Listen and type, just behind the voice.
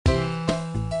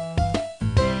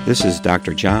This is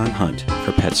Dr. John Hunt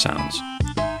for Pet Sounds.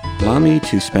 Allow me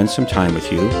to spend some time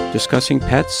with you discussing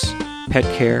pets, pet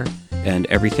care, and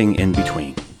everything in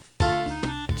between.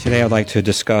 Today I'd like to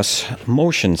discuss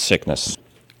motion sickness.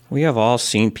 We have all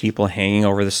seen people hanging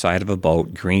over the side of a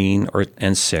boat, green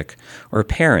and sick, or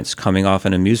parents coming off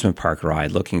an amusement park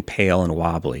ride looking pale and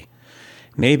wobbly.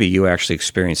 Maybe you actually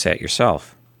experienced that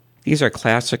yourself. These are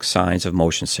classic signs of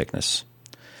motion sickness.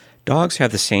 Dogs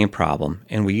have the same problem,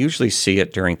 and we usually see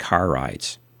it during car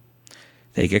rides.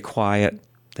 They get quiet,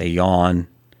 they yawn,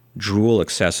 drool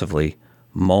excessively,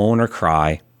 moan or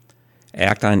cry,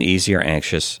 act uneasy or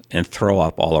anxious, and throw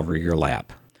up all over your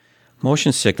lap.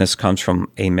 Motion sickness comes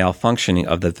from a malfunctioning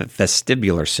of the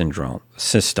vestibular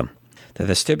system. The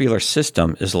vestibular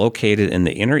system is located in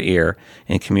the inner ear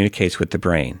and communicates with the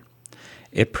brain.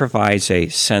 It provides a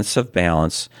sense of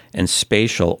balance and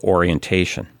spatial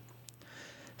orientation.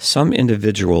 Some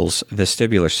individuals'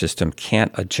 vestibular system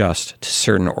can't adjust to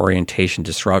certain orientation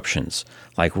disruptions,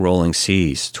 like rolling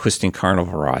seas, twisting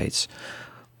carnival rides,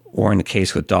 or in the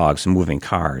case with dogs, moving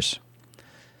cars.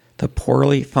 The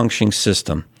poorly functioning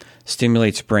system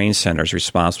stimulates brain centers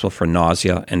responsible for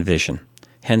nausea and vision,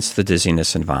 hence the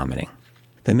dizziness and vomiting.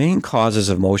 The main causes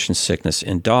of motion sickness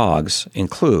in dogs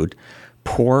include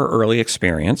poor early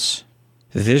experience,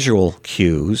 visual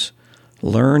cues,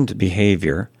 learned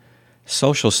behavior,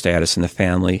 social status in the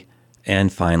family,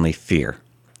 and finally, fear.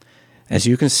 As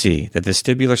you can see, the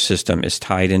vestibular system is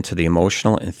tied into the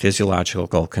emotional and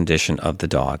physiological condition of the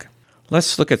dog.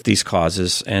 Let's look at these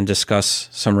causes and discuss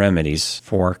some remedies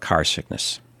for car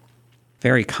sickness.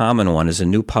 Very common one is a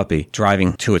new puppy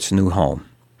driving to its new home.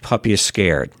 Puppy is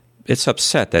scared. It's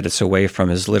upset that it's away from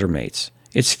his litter mates.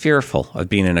 It's fearful of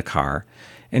being in a car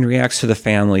and reacts to the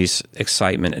family's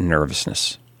excitement and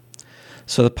nervousness.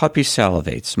 So the puppy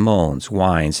salivates, moans,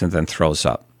 whines, and then throws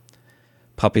up.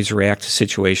 Puppies react to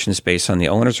situations based on the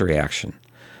owner's reaction.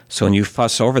 So when you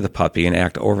fuss over the puppy and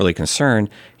act overly concerned,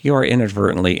 you are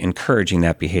inadvertently encouraging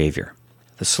that behavior.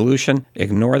 The solution?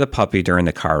 Ignore the puppy during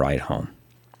the car ride home.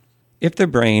 If the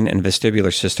brain and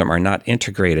vestibular system are not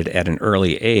integrated at an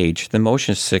early age, then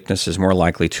motion sickness is more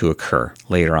likely to occur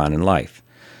later on in life.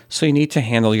 So you need to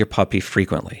handle your puppy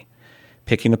frequently.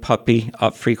 Picking the puppy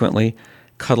up frequently,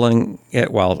 cuddling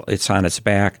it while it's on its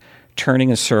back, turning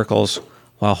in circles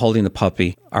while holding the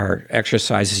puppy are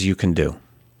exercises you can do.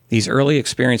 These early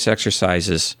experience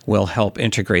exercises will help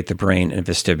integrate the brain and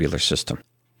vestibular system.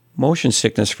 Motion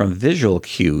sickness from visual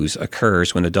cues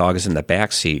occurs when the dog is in the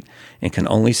back seat and can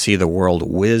only see the world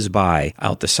whiz by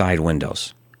out the side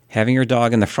windows. Having your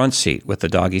dog in the front seat with the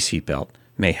doggy seatbelt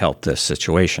may help this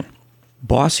situation.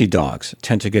 Bossy dogs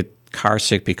tend to get car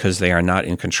sick because they are not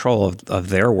in control of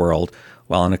their world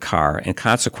while in a car and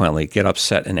consequently get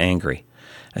upset and angry.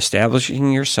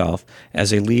 Establishing yourself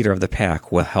as a leader of the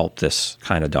pack will help this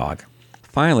kind of dog.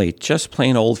 Finally, just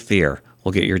plain old fear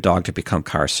will get your dog to become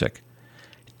car sick.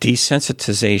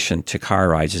 Desensitization to car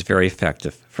rides is very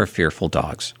effective for fearful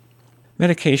dogs.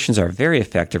 Medications are very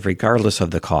effective regardless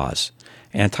of the cause.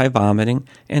 Anti-vomiting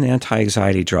and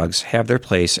anti-anxiety drugs have their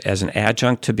place as an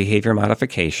adjunct to behavior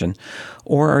modification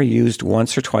or are used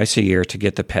once or twice a year to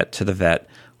get the pet to the vet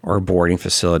or boarding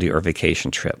facility or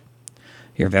vacation trip.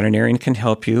 Your veterinarian can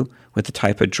help you with the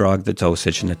type of drug, the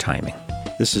dosage, and the timing.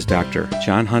 This is Dr.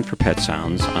 John Hunt for Pet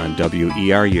Sounds on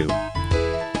WERU.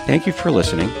 Thank you for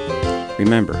listening.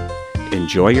 Remember,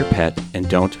 enjoy your pet and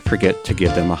don't forget to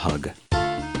give them a hug.